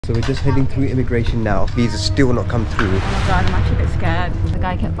So we're just heading through immigration now. Visa's still not come through. Oh my god, I'm actually a bit scared. The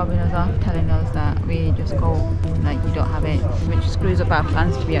guy kept fobbing us off, telling us that we just go, like, you don't have it, which screws up our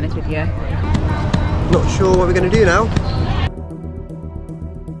plans, to be honest with you. Not sure what we're going to do now.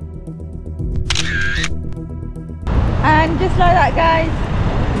 And just like that,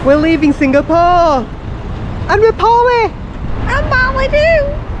 guys, we're leaving Singapore! And we're Polly! and Polly too!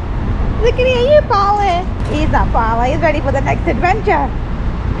 Look at you, Polly! He's not Polly, he's ready for the next adventure.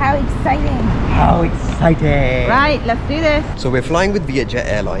 How exciting! How exciting! Right, let's do this. So we're flying with Vietjet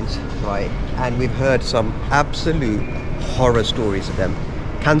Airlines, right? And we've heard some absolute horror stories of them.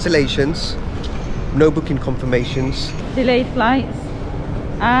 Cancellations, no booking confirmations, Delayed flights,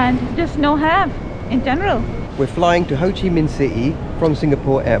 and just no have in general. We're flying to Ho Chi Minh City from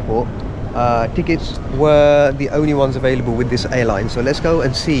Singapore Airport. Tickets were the only ones available with this airline, so let's go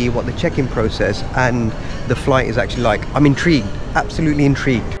and see what the check-in process and the flight is actually like. I'm intrigued, absolutely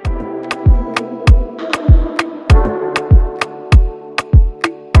intrigued.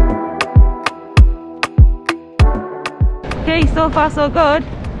 Okay, so far so good,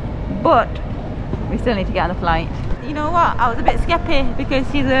 but we still need to get on the flight. You know what, I was a bit skeptical because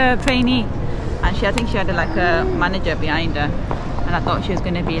she's a trainee and I think she had like a manager behind her, and I thought she was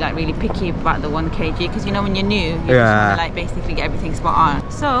going to be like really picky about the 1 kg, because you know when you're new, you just want to like basically get everything spot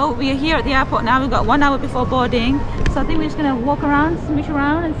on. So we are here at the airport now. We've got 1 hour before boarding, so I think we're just going to walk around, smooch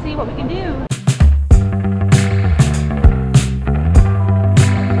around and see what we can do.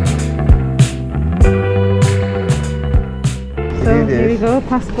 So here we go,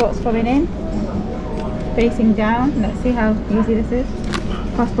 passport's coming in, facing down. Let's see how easy this is.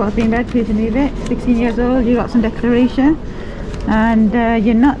 Passport's been read, please remove it. 16 years old, you got some declaration, and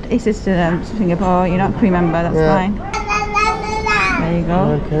you're not a citizen of Singapore, you're not a crew member, that's fine. There you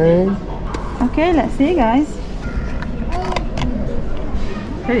go. Okay, let's see, guys.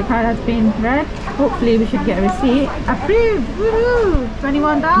 Credit card has been read. Hopefully we should get a receipt. Approved! Woohoo!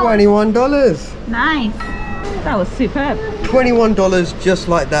 $21. $21! Nice! That was superb. $21 just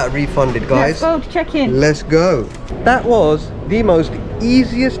like that, refunded, guys. Let's go to check in. Let's go. That was the most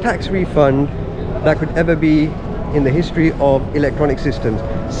easiest tax refund that could ever be in the history of electronic systems.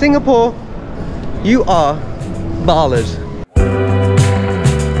 Singapore, you are ballers.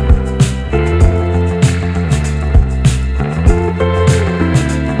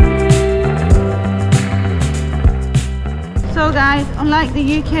 So guys, unlike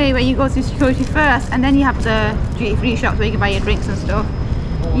the UK where you go to security first and then you have the duty-free shops where you can buy your drinks and stuff,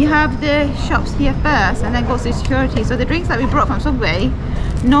 you have the shops here first and then go to security. So the drinks that we brought from Subway,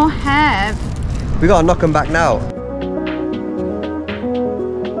 no have. We gotta knock them back now.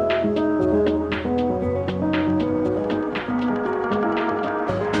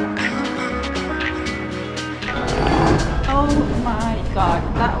 Oh my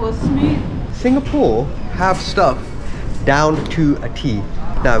god, that was smooth. Singapore have stuff down to a T.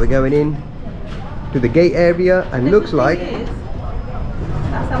 Now we're going in to the gate area and looks like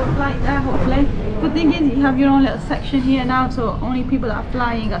that's our flight there, hopefully. Good thing is you have your own little section here now, so only people that are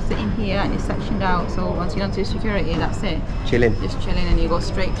flying are sitting here and it's sectioned out. So once you're onto security, that's it. chilling. Just chilling, and you go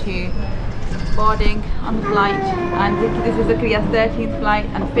straight to boarding on the flight. And this is Zakariya's 13th flight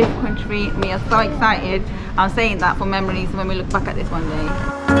and 5th country. We are so excited. I'm saying that for memories when we look back at this one day.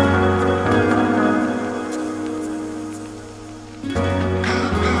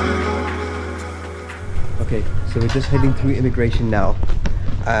 Okay, so we're just heading through immigration now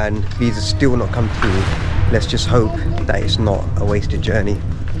and Visa's still not come through. Let's just hope that it's not a wasted journey.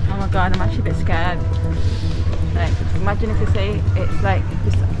 Oh my god, I'm actually a bit scared. Like, imagine if you say it's like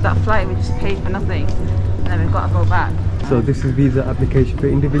that flight we just paid for nothing and then we've got to go back. So this is visa application for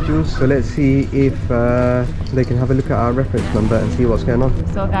individuals, so let's see if they can have a look at our reference number and see what's going on.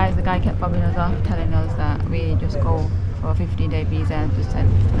 So guys, the guy kept fobbing us off, telling us that we just go for a 15-day visa and just said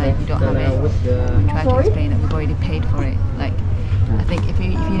like you don't have it. We tried to explain that we've already paid for it. Like, I think if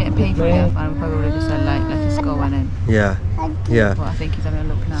you didn't pay for it, Irfan probably would have just said like let's just go and then. Yeah. But I think he's having a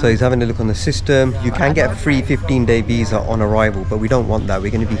look now. So he's having a look on the system. You can get a free 15-day visa on arrival, but we don't want that.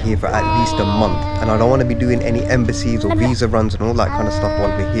 We're going to be here for at least a month, and I don't want to be doing any embassies or visa runs and all that kind of stuff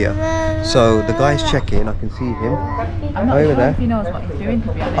while we're here. So the guy's checking. I can see him I'm not over sure there. if he knows what he's doing,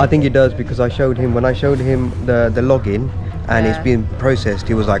 to be honest. I think he does, because I showed him when I showed him the login and it's been processed.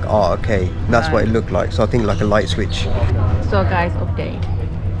 He was like, oh okay, that's what it looked like. So I think like a light switch. So guys, update.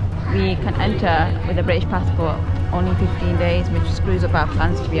 We can enter with a British passport only 15 days, which screws up our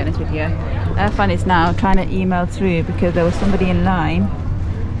plans, to be honest with you. Irfan is now trying to email through because there was somebody in line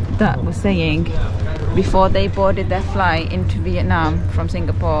that was saying before they boarded their flight into Vietnam from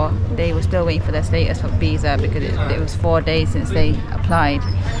Singapore, they were still waiting for their status of visa because it was 4 days since they applied.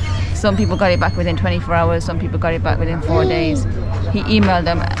 Some people got it back within 24 hours, some people got it back within 4 days. He emailed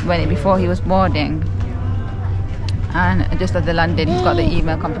them before he was boarding, and just as they landed, he's got the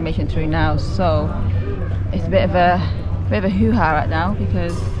email confirmation through now. So it's a bit of a hoo-ha right now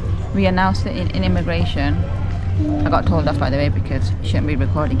because we announced it in immigration. I got told off, by the way, because I shouldn't be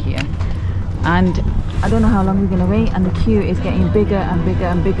recording here. And I don't know how long we're going to wait, and the queue is getting bigger and bigger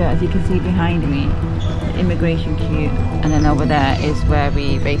and bigger, as you can see behind me. The immigration queue, and then over there is where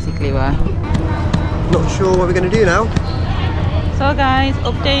we basically were. Not sure what we're going to do now. So guys,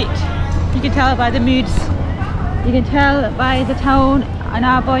 update. You can tell by the moods. You can tell by the tone and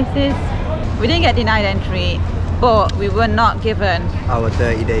our voices. We didn't get denied entry, but we were not given our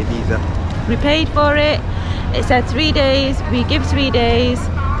 30-day visa. We paid for it. It said 3 days. We give 3 days.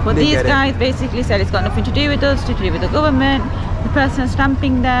 But these guys basically said it's got nothing to do with us, to do with the government. The person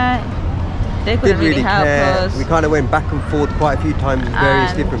stamping there, they couldn't really help us. We kind of went back and forth quite a few times with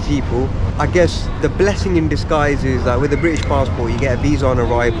various different people. I guess the blessing in disguise is that with a British passport you get a visa on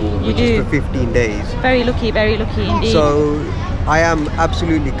arrival, which is for 15 days. Very lucky indeed. So I am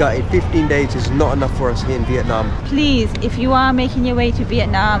absolutely gutted. 15 days is not enough for us here in Vietnam. Please, if you are making your way to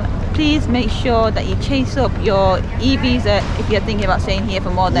Vietnam, please make sure that you chase up your e-visa if you're thinking about staying here for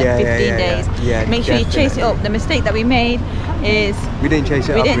more than 15 days. Make sure you chase it up. The mistake that we made is we didn't chase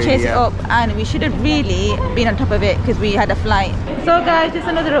it up, and we should have really been on top of it because we had a flight. So guys, just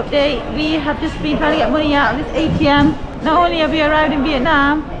another update. We have just been trying to get money out of this ATM. Not only have we arrived in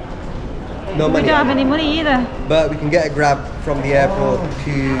Vietnam, no money. We don't have any money either. But we can get a grab from the airport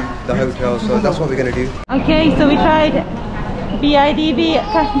to the hotel, so that's what we're going to do. Okay, so we tried BIDV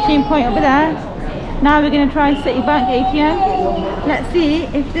cash machine point over there. Now we're going to try Citibank ATM. Let's see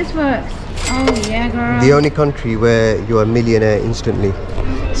if this works. Oh yeah, girl. The only country where you're a millionaire instantly.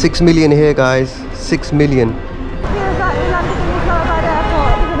 6 million here, guys. 6 million.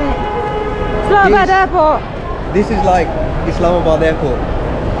 Islamabad Airport. This is like Islamabad Airport.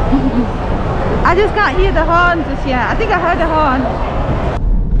 I just can't hear the horns just yet. I think I heard a horn.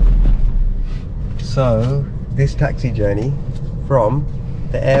 So this taxi journey from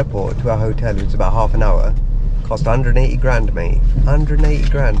the airport to our hotel, it's about half an hour, cost 180 grand, mate. 180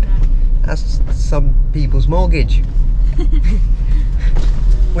 grand. That's some people's mortgage.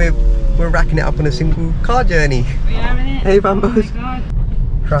 we're racking it up on a simple car journey. We are in it. Hey Bambos. Oh my God.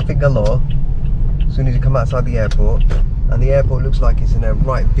 Traffic galore as soon as you come outside the airport, and the airport looks like it's in a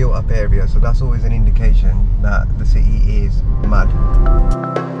right built up area, so that's always an indication that the city is mad.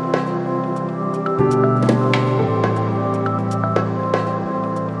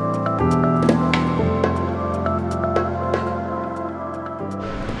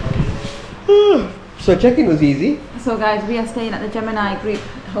 So check-in was easy. So guys, we are staying at the Gemini Group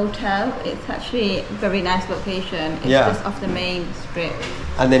Hotel. It's actually a very nice location. It's just off the main strip.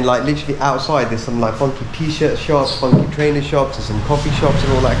 And then like literally outside there's some like funky t-shirt shops, funky trainer shops, and some coffee shops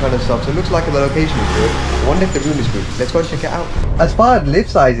and all that kind of stuff. So it looks like the location is good. I wonder if the room is good. Let's go and check it out. As far as lift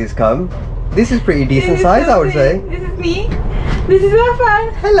sizes come, this is pretty decent size, I would say. This is me. This is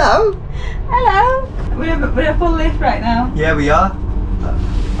Irfan. Hello. Hello. We're a full lift right now. Yeah, we are.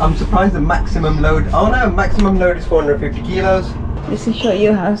 I'm surprised the maximum load, oh no, maximum load is 450 kilos. Just to show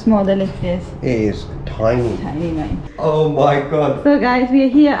you how small the lift is. It is tiny. Tiny, right? Oh my god. So guys, we are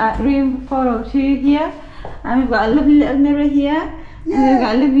here at room 402 here. And we've got a lovely little mirror here. Yeah. And we've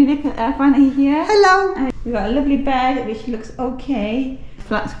got a lovely little fan here. Hello. And we've got a lovely bed, which looks okay.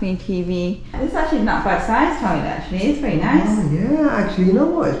 Flat screen TV. It's actually not bad size toilet actually, it's very nice. Oh yeah, actually, you know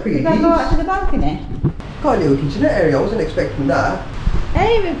what, it's pretty decent. Go out to the balcony. Got a little kitchenette area, I wasn't expecting that.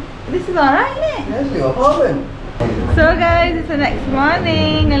 Hey, this is alright, isn't it? There's a little apartment. So guys, it's the next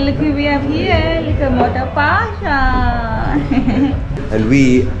morning and look who we have here. Look at Motor Pasha. And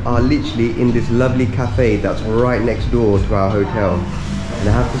we are literally in this lovely cafe that's right next door to our hotel. And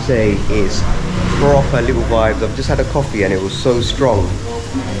I have to say, it's proper little vibes. I've just had a coffee and it was so strong.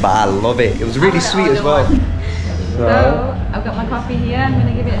 But I love it. It was really sweet as well. So I've got my coffee here. I'm going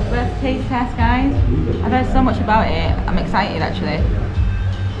to give it a first taste test, guys. I've heard so much about it. I'm excited actually.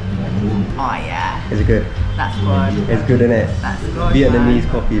 Oh yeah. Is it good? That's good. It's good, isn't it? That's good. Vietnamese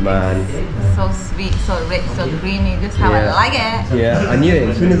coffee, man. It's so sweet, so rich, so creamy, just how I like it. Yeah, I knew it.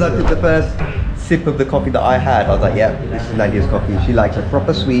 As soon as I took the first sip of the coffee that I had, I was like, yeah, this is Nadia's coffee. She likes it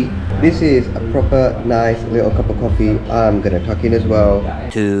proper sweet. This is a proper nice little cup of coffee. I'm gonna tuck in as well.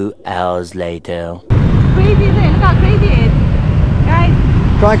 2 hours later. Crazy, isn't it? Look how crazy it is.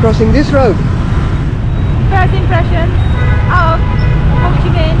 Guys, try crossing this road. first impression of Ho Chi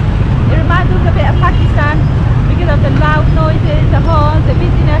Minh. It reminds us a bit of Pakistan because of the loud noises, the horns, the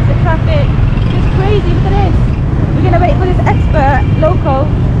busyness, the traffic. It's crazy. Look at this. We're going to wait for this expert local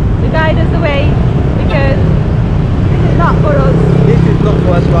to guide us the way because this is not for us. This is not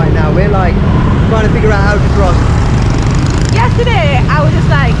for us right now. We're like trying to figure out how to cross. Yesterday I was just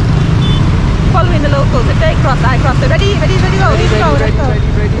like following the locals. If they cross, I cross. So ready, go. Let's go.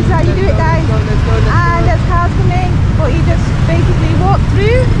 This is how you do it, guys. And there's cars coming, but you just basically walk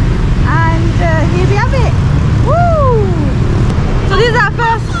through, and here we have it. Woo! So this is our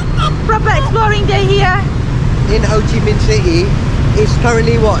first proper exploring day here In Ho Chi Minh City. It's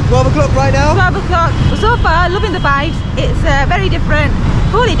currently what, 12 o'clock right now? 12 o'clock. So far, loving the vibes. It's very different,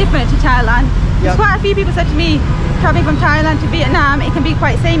 totally different to Thailand. Yep. Quite a few people said to me, traveling from Thailand to Vietnam, it can be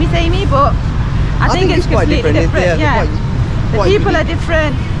quite samey, but I think it's quite completely different. Yeah, The people are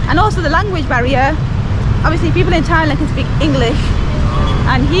different, and also the language barrier. Obviously, people in Thailand can speak English,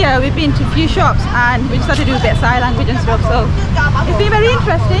 and here we've been to a few shops and we just had to do a bit of sign language and stuff. So it's been very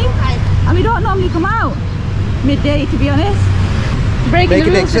interesting, and we don't normally come out midday, to be honest. Breaking Make the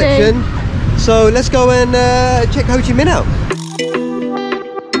an rules today. exception. So let's go and check Ho Chi Minh out.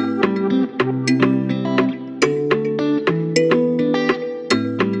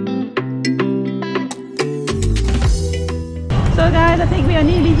 So guys, I think we are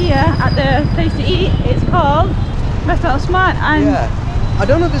nearly here at the place to eat. It's called Restaurant Smart, and Yeah, I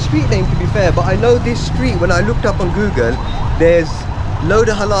don't know the street name to be fair, but I know this street. When I looked up on Google, there's load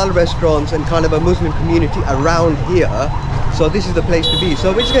of halal restaurants and kind of a Muslim community around here. So this is the place to be.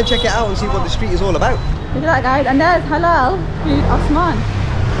 So we're just gonna check it out and see what the street is all about. look at that, guys. And there's halal food Osman,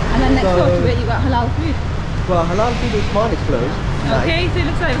 and then next door to it you got halal food. Well, halal food in Osman is closed. Okay, so it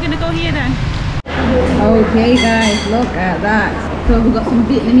looks like we're gonna go here then. Okay guys, look at that. So we've got some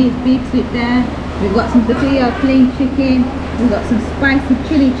Vietnamese beef soup there. We've got some tortilla plain chicken. We've got some spicy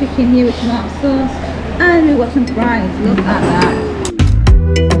chili chicken here with tomato sauce. And we've got some fries. Look at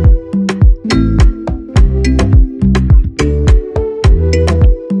that.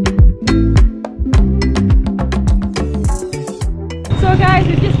 So guys,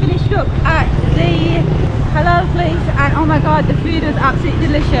 we've just finished up at the halal place, and oh my god, the food was absolutely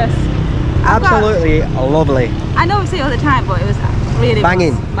delicious. Absolutely lovely. I know we say it all the time, but it was really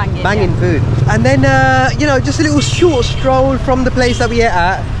Banging yeah. food. And then you know, just a little short stroll from the place that we ate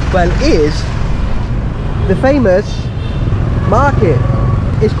at, well, is the famous market.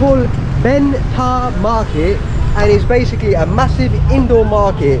 It's called Ben Ta Market, and it's basically a massive indoor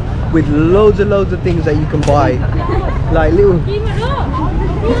market with loads of things that you can buy, like little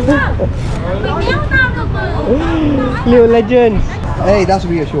little legends. Hey, that's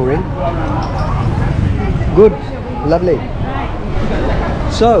reassuring. Good, lovely.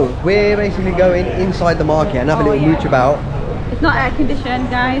 So we're basically going inside the market and have a little mooch about. It's not air conditioned,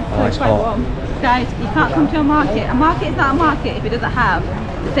 guys, so Oh, it's it's quite hot. warm. Guys, you can't come to a market. A market is not a market if it doesn't have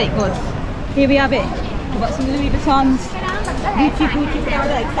the fake goods. Here we have it. We've got some Louis Vuittons, Gucci,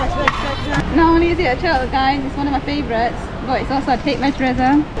 etc. Not only is it a turtle, guys, it's one of my favourites, but it's also a tape measure as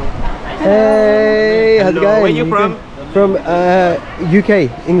well. Hey, how's it Hello, going? where you from? From UK,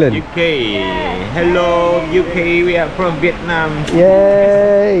 England. UK. Hello, UK. We are from Vietnam.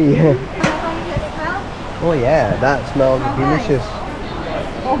 Yay! Oh yeah, that smells delicious.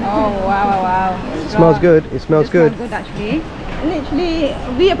 Oh wow. It smells good. It smells good. Smells good actually. Literally,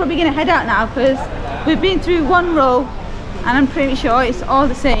 we are probably going to head out now because we've been through one row and I'm pretty sure it's all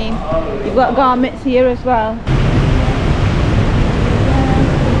the same. You've got garments here as well.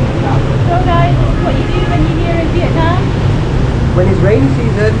 So guys, this is what you do when you're here in Vietnam. When it's rainy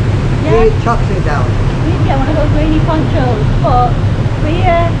season, Yeah. it chucks it down. We need to get one of those rainy ponchos, but we're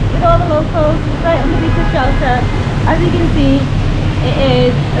here with all the locals right underneath the shelter. As you can see, it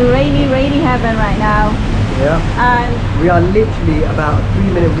is rainy heaven right now. Yeah. And We are literally about a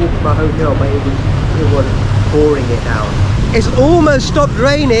 3-minute walk from our hotel, but it was pouring it down. It's almost stopped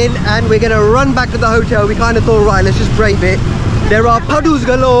raining and we're gonna run back to the hotel. We kind of thought, right, let's just brave it. There are puddles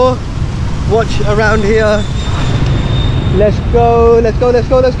galore. Watch around here. Let's go.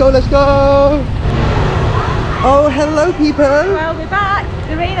 Oh, hello people. well, we're back.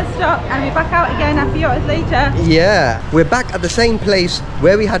 The rain has stopped and we're back out again a few hours later. Yeah, we're back at the same place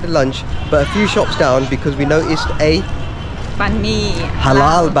where we had lunch, but a few shops down because we noticed a Banh mi.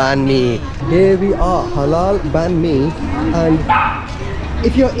 halal banh mi. Here we are, halal banh mi. And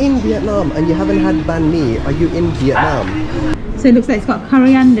if you're in Vietnam and you haven't had banh mi, are you in Vietnam? So it looks like it's got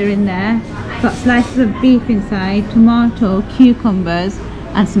coriander in there. It's got slices of beef inside, tomato, cucumbers,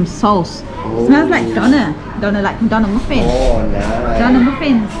 and some sauce. Oh. Smells like doner. Like doner muffins. Oh, nice. Doner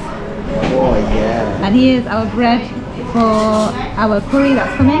muffins. Oh, yeah. And here's our bread for our curry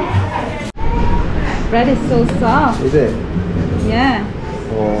that's coming. bread is so soft. Is it? Yeah.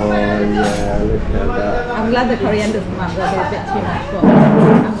 Oh yeah, look at that. I'm glad the coriander's come out, there's a bit too much, but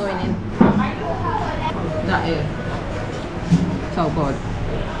I'm going in. That is so good.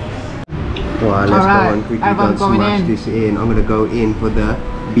 Right, let's Alright, go and quickly everyone's go going smash in. this in. I'm gonna go in for the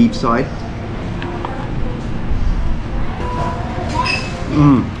beef side.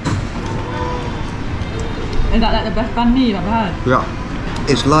 Is that like the best banh mi I've had? Yeah.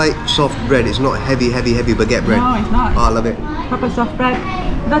 It's light, soft bread. It's not heavy baguette bread. No, it's not. Oh, I love it. Proper soft bread.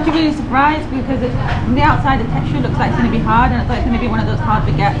 I'm actually really surprised because from the outside the texture looks like it's going to be hard, and I thought it's going to be one of those hard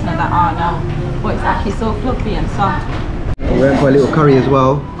baguettes, and I was like, oh no. But it's actually so fluffy and soft. We went for a little curry as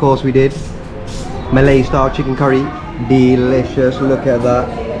well. Of course we did. Malay style chicken curry. Delicious. Look at that.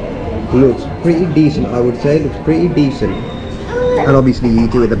 Looks pretty decent, I would say. Looks pretty decent. And obviously you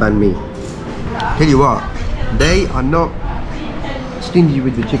eat it with the banh mi. Tell you what, they are not stingy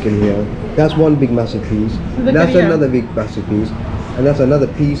with the chicken here. That's one big massive piece. That's another big massive piece. And that's another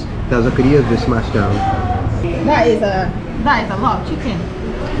piece that Zakariya's just smashed down. That is a lot of chicken.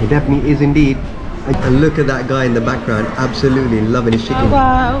 It definitely is indeed. And look at that guy in the background, absolutely loving his chicken. Oh,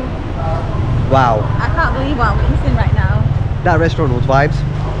 wow. Wow. I can't believe what I'm eating right now. That restaurant was vibes.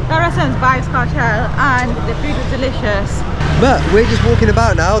 That restaurant's Vibes Cartel, and the food was delicious. But we're just walking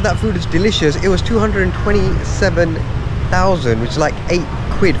about now. That food is delicious. It was 227,000, which is like £8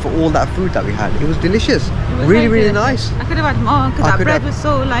 for all that food that we had. It was delicious. Really nice. I could have had more because that bread was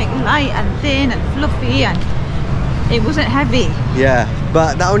so like light and thin and fluffy, and it wasn't heavy. Yeah,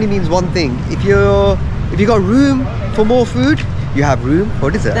 but that only means one thing. If you got room for more food, you have room for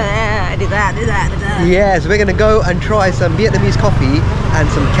dessert. Dessert. Yes, we're gonna go and try some Vietnamese coffee and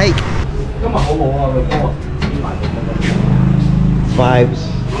some cake. Vibes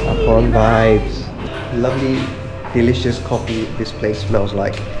upon vibes. Lovely, delicious coffee this place smells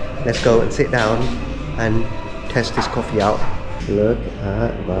like. Let's go and sit down and test this coffee out. Look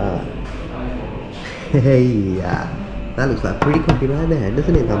at that. Hey, that looks like pretty coffee right there,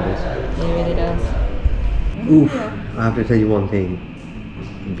 doesn't it, Numbers? It really does. Oof, I have to tell you one thing.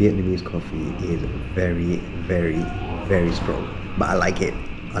 Vietnamese coffee is very strong, but I like it.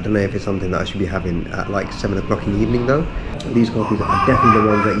 I don't know if it's something that I should be having at like 7 o'clock in the evening though. These coffees are definitely the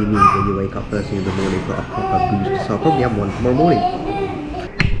ones that you need when you wake up first thing in the morning for a proper boost. So I'll probably have one tomorrow morning.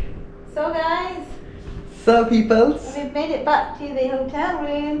 So guys, So peoples, we've made it back to the hotel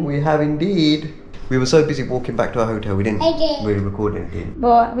room. we have indeed. We were so busy walking back to our hotel, we didn't really record anything.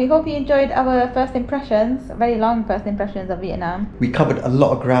 But we hope you enjoyed our first impressions, very long first impressions of Vietnam. We covered a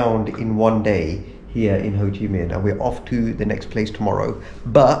lot of ground in one day here in Ho Chi Minh, and we're off to the next place tomorrow.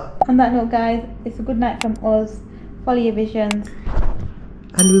 But On that note guys, it's a good night from us. Follow your visions.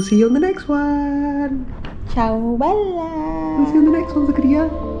 and we'll see you on the next one. Ciao bella. We'll see you on the next one, Zakariya.